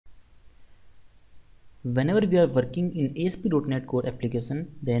Whenever we are working in ASP.NET Core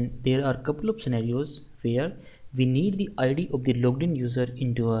application, then there are a couple of scenarios where we need the ID of the logged in user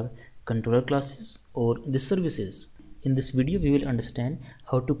into our controller classes or the services. In this video, we will understand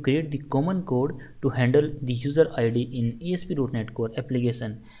how to create the common code to handle the user ID in ASP.NET Core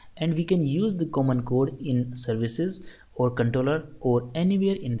application, and we can use the common code in services or controller or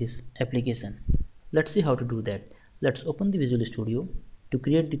anywhere in this application. Let's see how to do that. Let's open the Visual Studio. To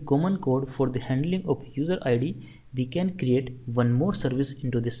create the common code for the handling of user ID, we can create one more service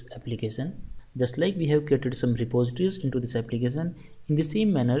into this application. Just like we have created some repositories into this application, in the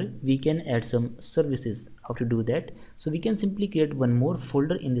same manner we can add some services. How to do that? So we can simply create one more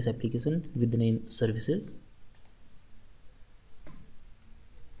folder in this application with the name services.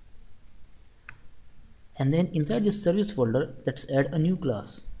 And then inside this service folder, let's add a new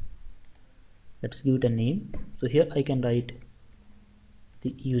class. Let's give it a name. So here I can write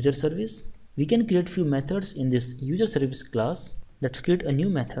the user service. We can create few methods in this user service class. Let's create a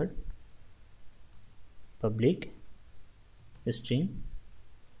new method, public string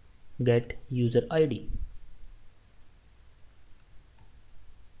get user ID.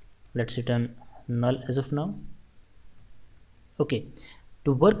 Let's return null as of now. Okay,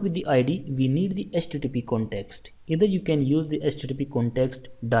 to work with the ID, we need the HTTP context. Either you can use the HTTP context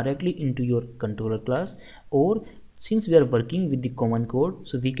directly into your controller class, or since we are working with the common code,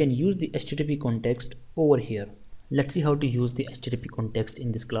 so we can use the HTTP context over here. Let's see how to use the HTTP context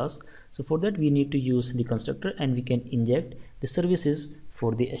in this class. So for that, we need to use the constructor, and we can inject the services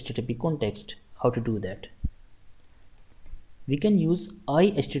for the HTTP context. How to do that? We can use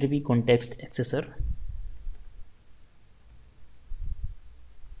HTTP context accessor.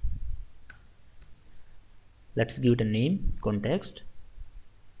 Let's give it a name, context,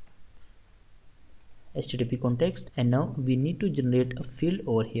 HTTP context, and now we need to generate a field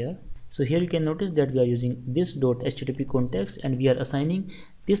over here. So here you can notice that we are using this .http context, and we are assigning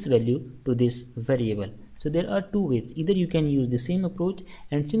this value to this variable. So there are two ways. Either you can use the same approach,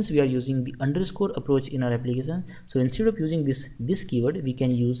 and since we are using the underscore approach in our application, so instead of using this keyword, we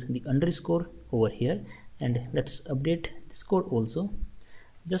can use the underscore over here. And let's update this code also,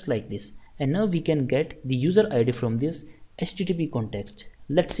 just like this. And now we can get the user ID from this HTTP context.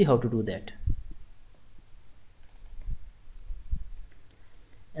 Let's see how to do that.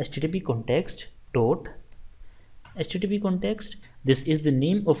 HTTP context dot HTTP context. This is the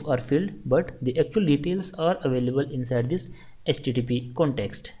name of our field, but the actual details are available inside this HTTP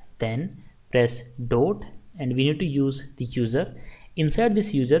context. Then press dot, and we need to use the user. Inside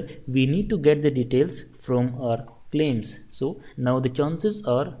this user, we need to get the details from our claims. So now the chances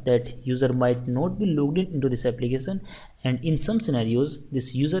are that user might not be logged into this application, and in some scenarios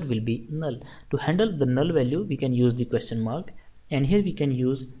this user will be null. To handle the null value, we can use the question mark, and here we can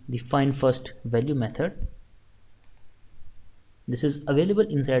use the find first value method. This is available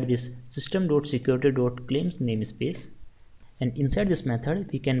inside this system.security.claims namespace, and inside this method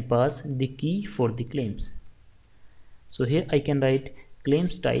we can pass the key for the claims. So here I can write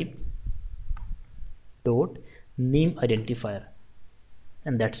claims type dot name identifier,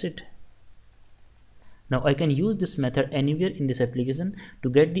 and that's it. Now I can use this method anywhere in this application to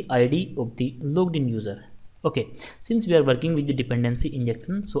get the ID of the logged in user. Okay, since we are working with the dependency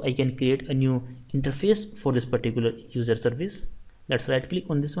injection, so I can create a new interface for this particular user service. Let's right click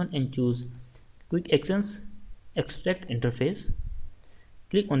on this one and choose quick actions, extract interface.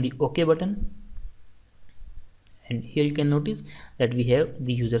 Click on the OK button, and here you can notice that we have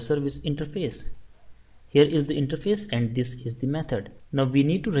the user service interface. Here is the interface, and this is the method. Now we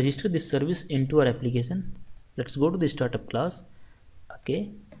need to register this service into our application. Let's go to the startup class.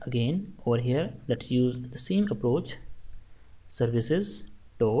 Okay, again over here, let's use the same approach, services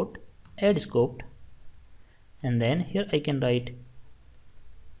dot add scoped, and then here I can write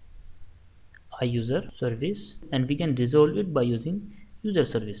user service, and we can resolve it by using user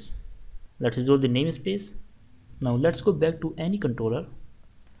service. Let's resolve the namespace. Now let's go back to any controller.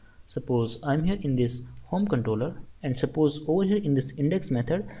 Suppose I'm here in this home controller, and suppose over here in this index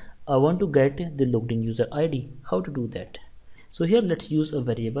method I want to get the logged in user ID. How to do that? So here let's use a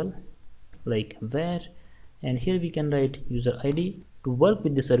variable like var, and here we can write user ID. To work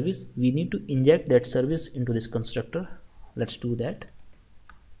with the service, we need to inject that service into this constructor. Let's do that.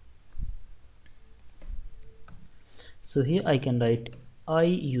 So here I can write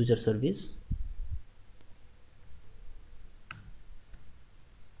user service,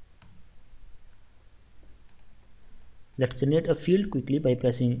 let's generate a field quickly by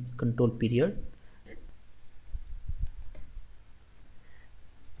pressing control period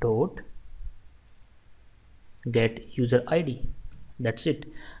dot get user ID. That's it.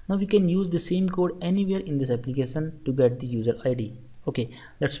 Now we can use the same code anywhere in this application to get the user ID. Okay,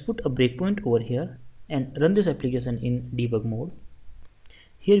 let's put a breakpoint over here and run this application in debug mode.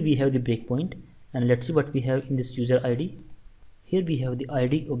 Here we have the breakpoint, and let's see what we have in this user ID. Here we have the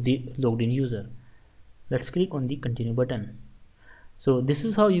ID of the logged in user. Let's click on the continue button. So this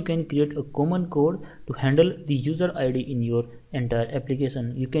is how you can create a common code to handle the user ID in your entire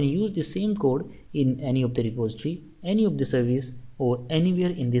application. You can use the same code in any of the repository, any of the service, or anywhere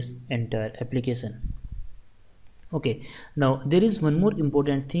in this entire application. Okay, now there is one more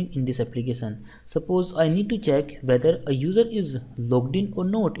important thing in this application. Suppose I need to check whether a user is logged in or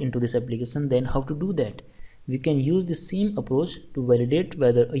not into this application, then how to do that? We can use the same approach to validate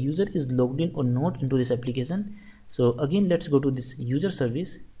whether a user is logged in or not into this application. So again, let's go to this user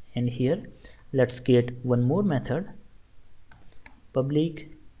service, and here let's create one more method,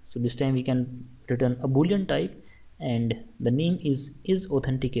 public. So this time we can return a boolean type, and the name is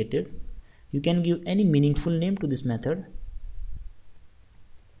authenticated. You can give any meaningful name to this method.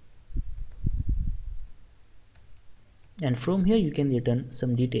 And from here you can return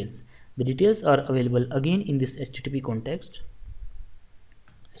some details. The details are available again in this HTTP context.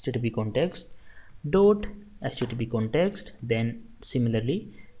 HTTP context dot HTTP context, then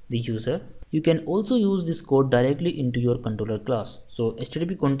similarly the user. You can also use this code directly into your controller class. So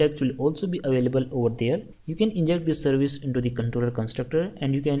HTTP context will also be available over there. You can inject this service into the controller constructor,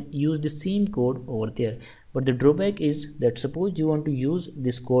 and you can use the same code over there. But the drawback is that suppose you want to use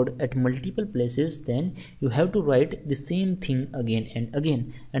this code at multiple places, then you have to write the same thing again and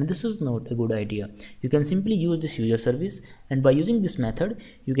again, and this is not a good idea. You can simply use this user service, and by using this method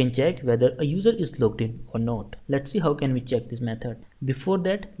you can check whether a user is logged in or not. Let's see how can we check this method. Before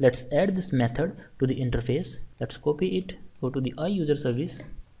that, let's add this method to the interface. Let's copy it, go to the iUser service,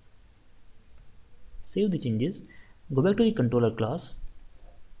 save the changes, go back to the controller class,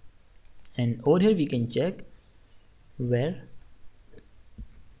 and over here we can check where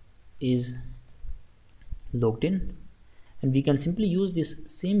is logged in, and we can simply use this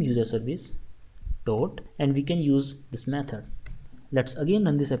same user service dot, and we can use this method. Let's again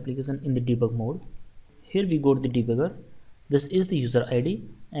run this application in the debug mode. Here we go to the debugger. This is the user ID,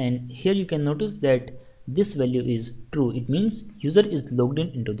 and here you can notice that this value is true. It means user is logged in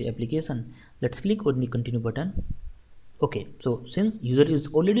into the application. Let's click on the continue button. Okay, so since user is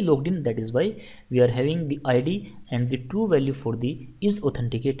already logged in, that is why we are having the ID and the true value for the is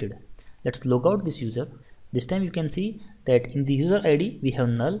authenticated. Let's log out this user. This time you can see that in the user ID we have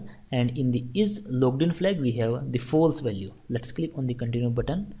null, and in the is logged in flag we have the false value. Let's click on the continue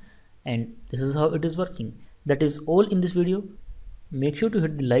button, and this is how it is working. That is all in this video. Make sure to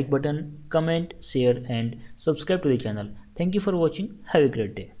hit the like button, comment, share, and subscribe to the channel. Thank you for watching. Have a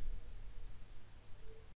great day.